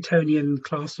Etonian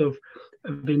class of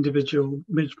individual,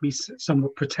 maybe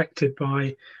somewhat protected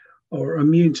by or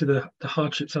immune to the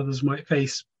hardships others might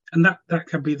face, and that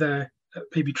can be there, that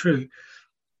may be true.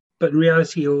 But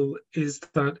reality is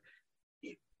that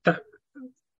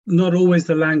not always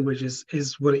the language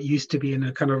is what it used to be, in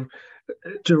a kind of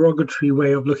derogatory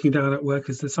way of looking down at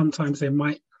workers. That sometimes they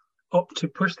might opt to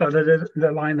push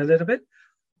the line a little bit.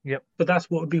 Yep. But that's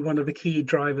what would be one of the key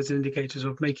drivers and indicators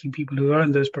of making people who are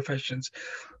in those professions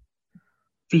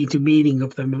feed the meaning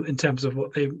of them in terms of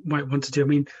what they might want to do. I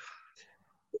mean,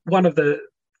 one of the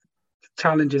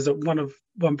challenges that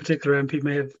one particular MP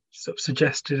may have sort of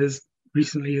suggested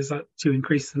recently is that to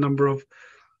increase the number of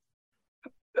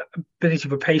ability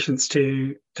for patients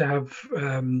to have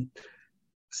the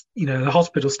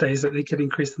hospital stays, that they could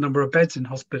increase the number of beds in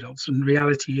hospitals. And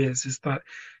reality is that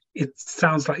it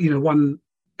sounds like one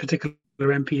particular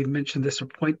MP mentioned this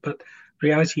point, but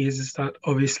reality is that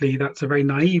obviously that's a very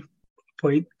naive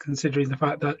point, considering the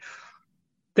fact that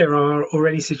there are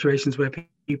already situations where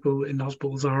people in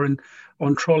hospitals are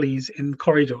on trolleys in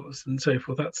corridors and so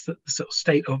forth. That's the sort of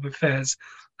state of affairs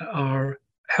that our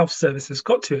health services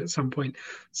got to at some point.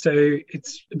 So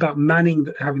it's about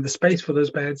having the space for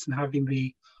those beds and having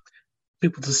the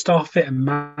people to staff it and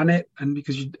man it. And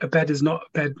because a bed is not a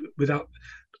bed without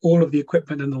all of the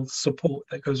equipment and the support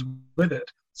that goes with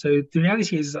it. So the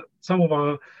reality is that some of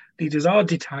our leaders are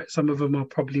detached. Some of them are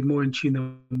probably more in tune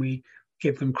than we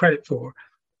give them credit for.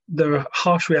 The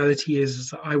harsh reality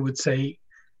is, I would say,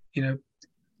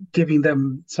 giving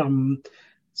them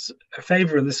a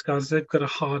favor in this regard, they've got a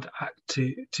hard act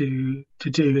to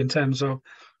do in terms of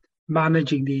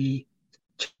managing the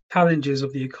challenges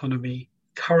of the economy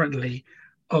currently,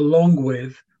 along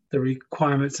with the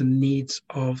requirements and needs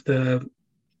of the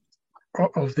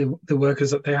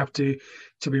workers that they have to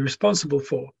be responsible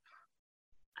for.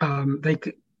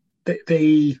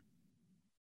 They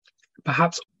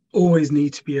perhaps always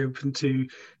need to be open to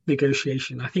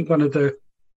negotiation. I think one of the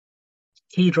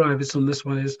key drivers on this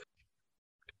one is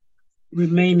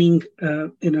remaining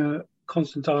in a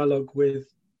constant dialogue with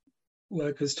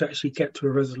workers to actually get to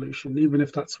a resolution, even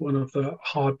if that's one of the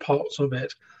hard parts of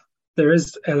it. There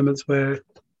is elements where,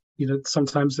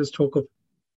 sometimes there's talk of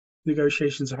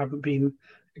negotiations that haven't been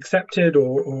accepted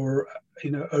or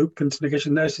open to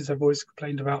negotiation. Nurses have always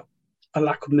complained about a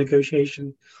lack of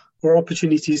negotiation or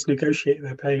opportunities to negotiate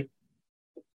their pay.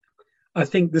 I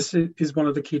think this is one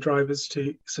of the key drivers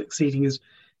to succeeding, is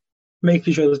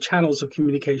making sure the channels of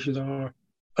communications are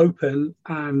open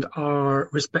and are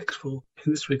respectful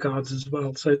in this regards as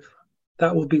well. So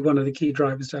that will be one of the key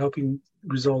drivers to helping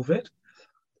resolve it.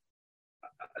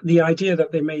 The idea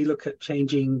that they may look at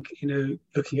changing,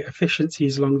 looking at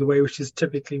efficiencies along the way, which is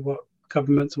typically what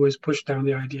governments always push down,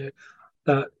 the idea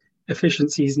that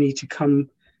efficiencies need to come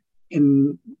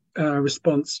in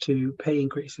response to pay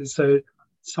increases. So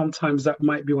sometimes that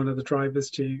might be one of the drivers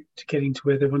to getting to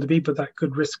where they want to be, but that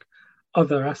could risk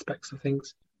other aspects of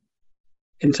things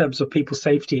in terms of people's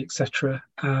safety, etc.,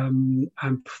 and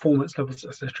performance levels,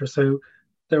 etc. So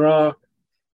there are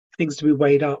things to be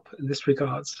weighed up in this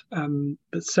regards.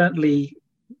 But certainly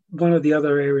one of the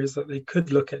other areas that they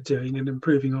could look at doing and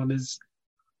improving on is,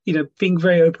 being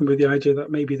very open with the idea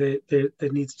that maybe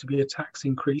there needs to be a tax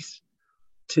increase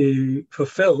to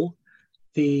fulfill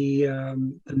the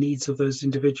needs of those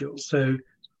individuals. So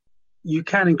you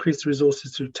can increase the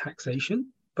resources through taxation,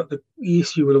 but the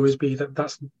issue will always be that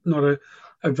that's not a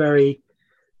very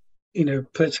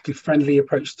politically friendly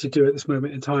approach to do at this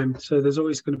moment in time. So there's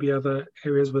always going to be other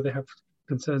areas where they have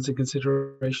concerns and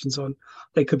considerations on.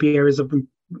 There could be areas of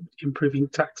improving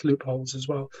tax loopholes as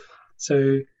well.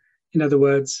 So in other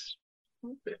words,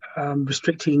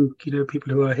 restricting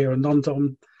people who are here on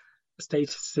non-dom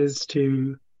statuses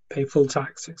to pay full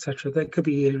tax, etc. There could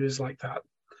be areas like that.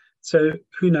 So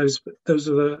who knows? But those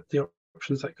are the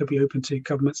options that could be open to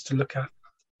governments to look at.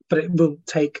 But it will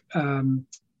take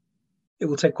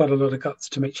quite a lot of guts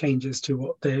to make changes to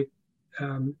what they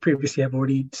previously have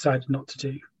already decided not to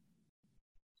do.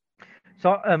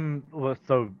 So, I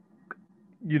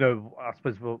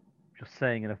suppose what you're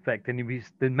saying in effect,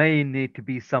 there may need to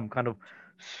be some kind of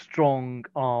strong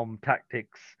arm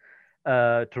tactics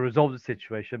to resolve the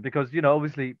situation, because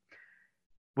obviously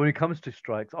when it comes to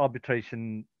strikes,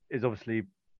 arbitration is obviously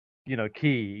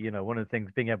key. One of the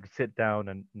things, being able to sit down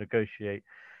and negotiate,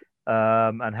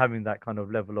 and having that kind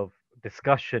of level of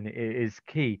discussion is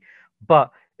key.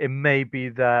 But it may be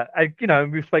that,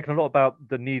 we've spoken a lot about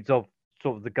the needs of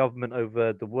sort of the government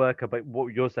over the worker, but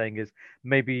what you're saying is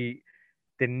maybe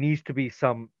there needs to be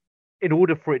some, in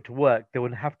order for it to work, there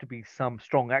would have to be some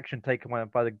strong action taken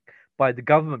by the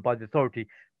government, by the authority,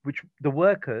 which the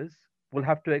workers will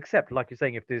have to accept. Like you're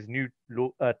saying, if there's new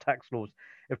tax laws,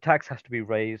 if tax has to be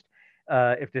raised,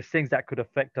 if there's things that could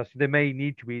affect us, there may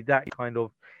need to be that kind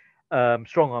of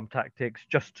strong arm tactics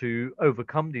just to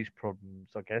overcome these problems,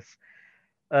 I guess.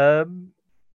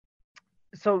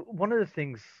 So one of the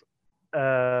things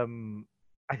I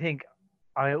think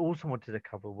I also wanted to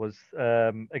cover was,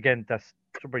 again, that's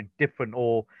very different,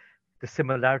 or the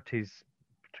similarities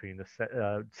between the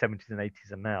 70s and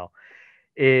 80s and now,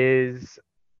 is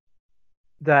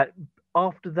that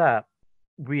after that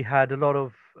we had a lot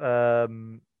of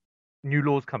new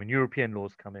laws come in, European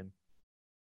laws come in,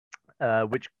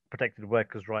 which protected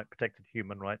workers' rights, protected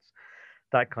human rights,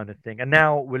 that kind of thing. And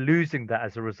now we're losing that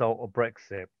as a result of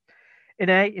Brexit. In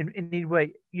any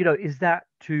way, is that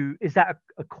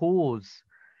a cause?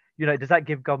 Does that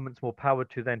give governments more power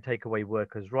to then take away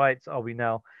workers' rights? Are we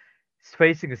now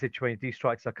facing a situation, these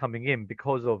strikes are coming in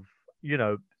because of,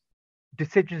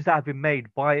 decisions that have been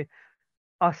made by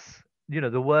us,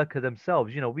 the worker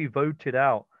themselves? We voted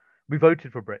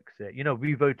for Brexit.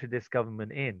 We voted this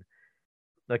government in.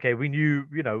 Okay, we knew,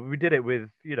 we did it with,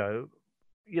 we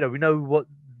know what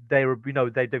they were,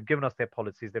 they've given us their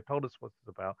policies, they've told us what it's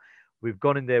about. We've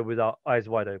gone in there with our eyes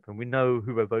wide open. We know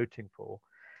who we're voting for.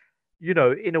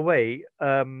 In a way,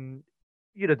 are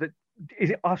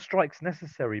strikes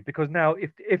necessary? Because now,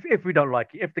 if we don't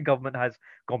like it, if the government has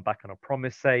gone back on a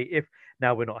promise, say, if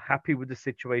now we're not happy with the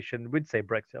situation, we'd say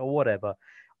Brexit or whatever,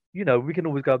 we can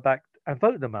always go back and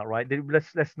vote them out, right?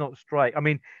 Let's not strike. I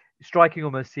mean, striking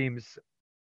almost seems,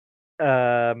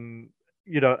 a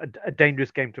dangerous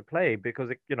game to play,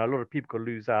 because a lot of people could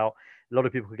lose out, a lot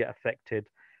of people could get affected.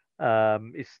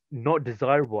 It's not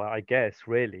desirable, I guess,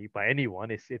 really, by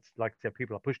anyone. It's like I said,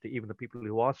 people are pushed it. Even the people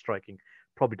who are striking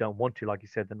probably don't want to. Like you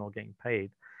said, they're not getting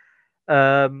paid.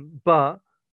 But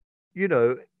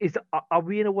are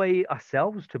we in a way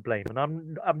ourselves to blame?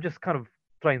 And I'm just kind of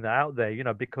throwing that out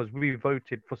there, because we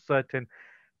voted for certain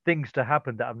things to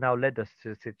happen that have now led us to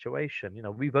the situation.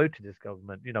 We voted this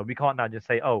government. We can't now just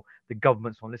say, oh, the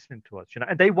government's not listening to us.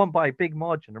 And they won by a big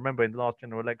margin. Remember, in the last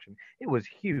general election, it was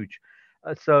huge.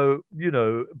 But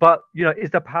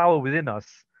is the power within us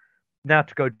now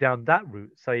to go down that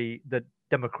route, say the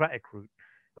democratic route,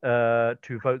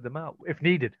 to vote them out if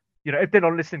needed? If they're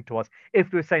not listening to us,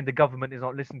 if we're saying the government is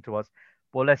not listening to us,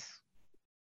 well, let's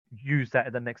use that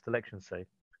at the next election, say,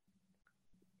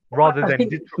 rather than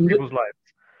destroy people's lives.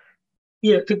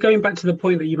 Yeah, going back to the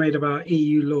point that you made about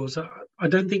EU laws, I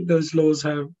don't think those laws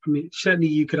have. I mean, certainly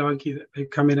you could argue that they've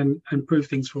come in and improve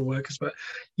things for workers, but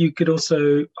you could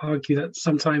also argue that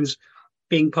sometimes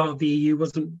being part of the EU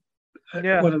wasn't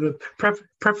one of the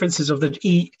preferences of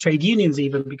the trade unions,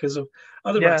 even because of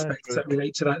other aspects that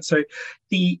relate to that. So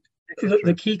the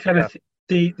key kind of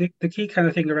the key kind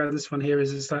of thing around this one here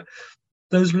is that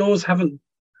those laws haven't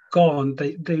gone.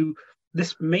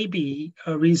 This may be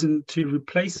a reason to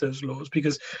replace those laws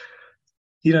because,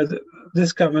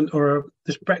 this government or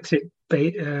this Brexit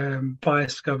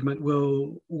biased government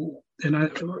will, and I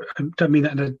don't mean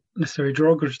that in a necessarily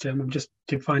derogatory term, I'm just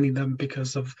defining them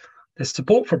because of their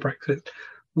support for Brexit,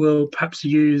 will perhaps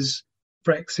use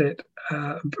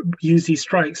use these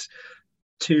strikes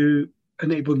to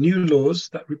enable new laws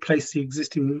that replace the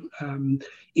existing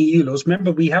EU laws.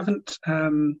 Remember, we haven't.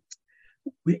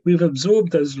 We've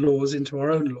absorbed those laws into our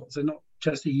own laws. They're not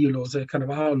just EU laws, they're kind of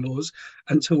our laws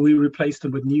until we replace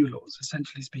them with new laws.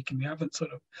 Essentially speaking, we haven't sort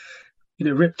of,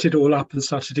 ripped it all up and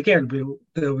started again.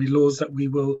 There'll be laws that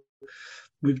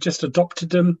we've just adopted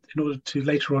them in order to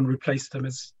later on replace them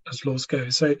as laws go.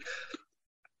 So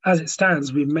as it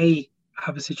stands, we may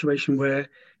have a situation where,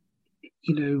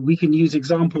 we can use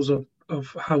examples of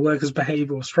how workers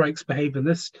behave or strikes behave in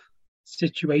this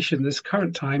situation, this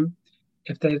current time.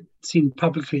 If they're seen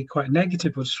publicly quite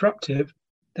negative or disruptive,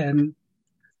 then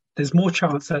there's more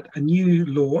chance that a new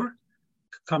law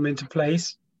could come into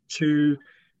place to,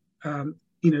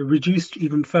 reduce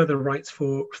even further rights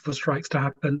for strikes to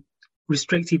happen,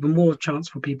 restrict even more chance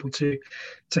for people to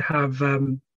have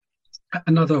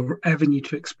another avenue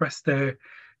to express their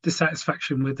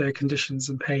dissatisfaction with their conditions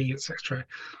and pay, etc.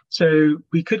 So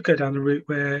we could go down the route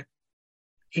where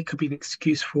it could be an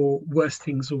excuse for worse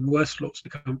things or worse laws to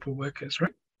come for workers,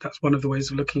 right? That's one of the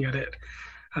ways of looking at it.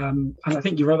 And I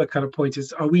think your other kind of point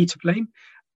is, are we to blame?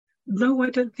 No, I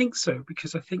don't think so,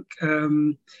 because I think,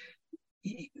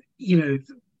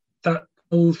 that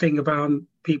whole thing about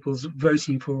people's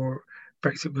voting for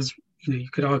Brexit was, you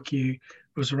could argue,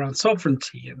 was around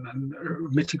sovereignty and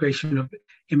mitigation of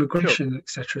immigration,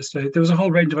 etc. So there was a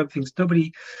whole range of other things.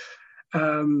 Nobody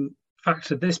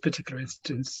factor this particular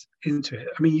instance into it.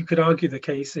 I mean, you could argue the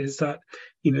case is that,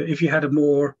 if you had a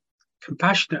more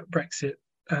compassionate Brexit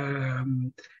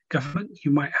government, you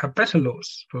might have better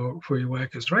laws for your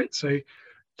workers, right? So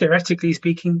theoretically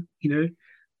speaking,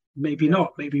 maybe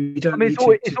not. Maybe we don't. I mean,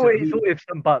 it's always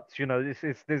some buts.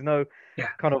 There's no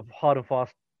kind of hard and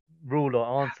fast rule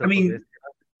or answer. I mean,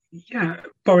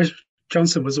 Boris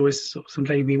Johnson was always sort of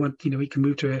complaining we want, we can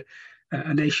move to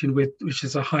a nation which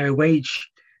is a higher wage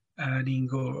earning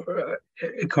or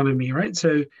economy, right?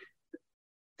 So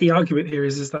the argument here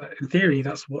is that in theory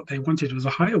that's what they wanted, was a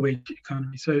higher wage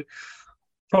economy. So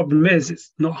problem is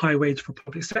it's not high wage for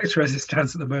public sector as it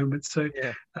stands at the moment. So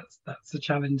that's the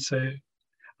challenge. So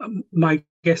my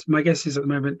guess is at the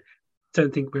moment,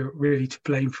 don't think we're really to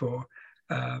blame for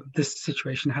this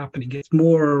situation happening. It's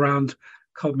more around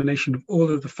culmination of all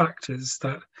of the factors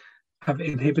that have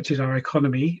inhibited our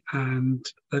economy and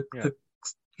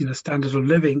the standard of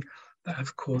living that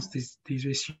have caused these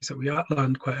issues that we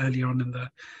outlined quite early on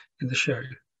in the show.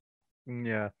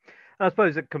 Yeah, I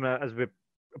suppose it coming out as we're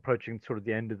approaching sort of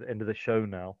the end of the show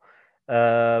now.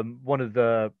 One of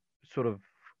the sort of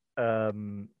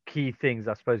key things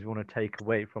I suppose we want to take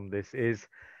away from this is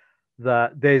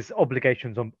that there's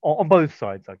obligations on both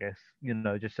sides, I guess.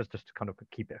 Just to kind of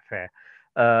keep it fair.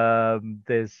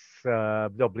 There's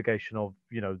the obligation of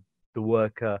the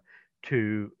worker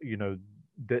to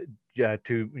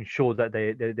to ensure that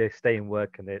they stay in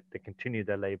work and they continue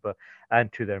their labor,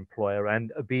 and to their employer,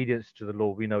 and obedience to the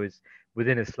law we know is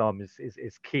within Islam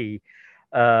is key.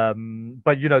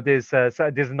 But there's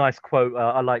a nice quote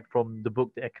I like from the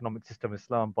book The Economic System of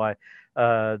Islam by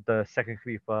the second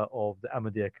Khalifa of the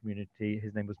Ahmadiyya community.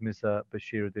 His name was Mirza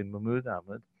Bashiruddin Mahmud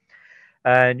Ahmad.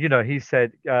 And he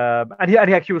said, and he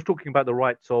actually was talking about the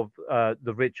rights of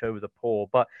the rich over the poor.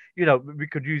 But we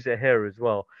could use it here as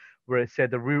well, where it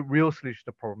said the real solution to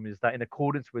the problem is that in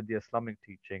accordance with the Islamic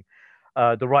teaching,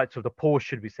 the rights of the poor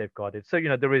should be safeguarded. So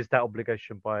there is that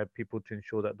obligation by people to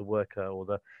ensure that the worker or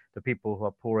the people who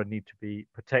are poorer need to be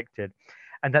protected,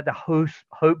 and that the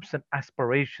hopes and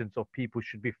aspirations of people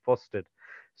should be fostered.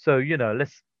 So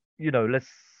let's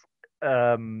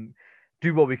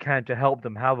do what we can to help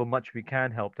them, however much we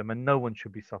can help them, and no one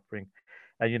should be suffering.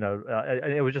 And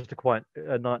it was just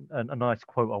a nice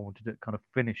quote I wanted to kind of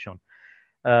finish on.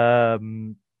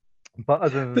 But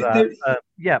other than But that,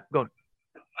 yeah, go on.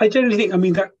 I generally think, I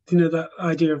mean, that that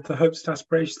idea of the hopes and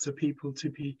aspirations of people to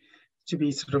be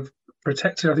sort of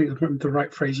protected. I think the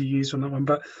right phrase you used on that one,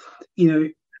 but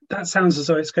that sounds as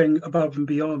though it's going above and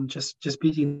beyond just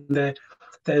meeting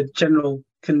their general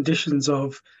conditions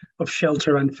of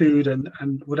shelter and food and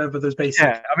whatever those basic.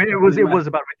 Yeah, I mean, it was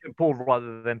about rich and poor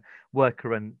rather than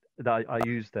worker, and that I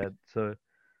used there. So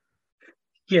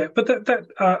yeah, but that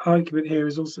argument here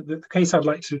is also the case.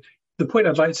 The point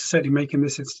I'd like to certainly make in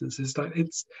this instance is that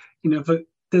it's if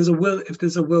there's a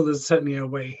will, there's certainly a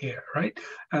way here, right?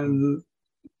 And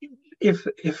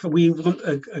if we want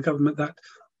a government that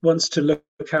wants to look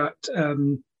at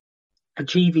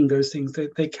achieving those things,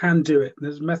 they can do it.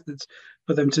 There's methods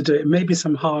for them to do it. Maybe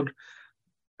some hard,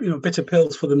 bitter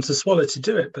pills for them to swallow to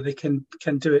do it, but they can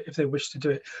do it if they wish to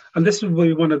do it. And this will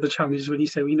be one of the challenges when you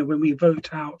say, when we vote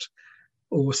out,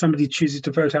 or somebody chooses to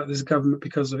vote out this government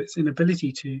because of its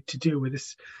inability to deal with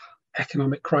this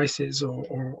economic crisis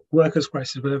or workers'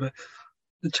 crisis, whatever.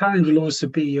 The challenge will also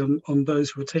be on those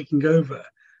who are taking over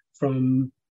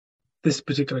from this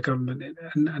particular government,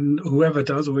 and whoever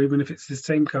does, or even if it's the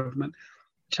same government,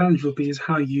 the challenge will be is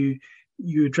how you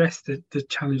address the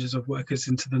challenges of workers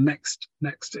into the next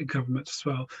government as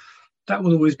well. That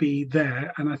will always be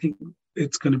there, and I think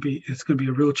it's going to be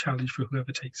a real challenge for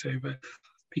whoever takes over,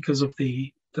 because of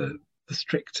the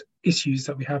strict issues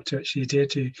that we have to actually adhere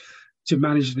to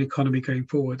manage an economy going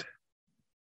forward.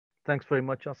 Thanks very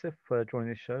much, Asif, for joining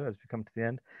this show as we come to the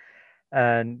end,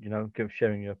 and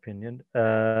sharing your opinion.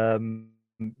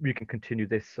 You can continue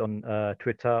this on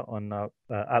Twitter on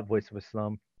at Voice of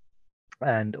Islam,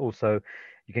 and also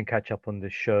you can catch up on the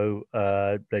show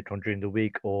later on during the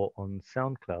week or on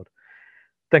SoundCloud.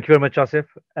 Thank you very much, Asif,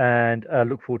 and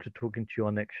look forward to talking to you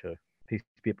on next show. Peace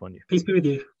be upon you. Peace be with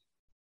you.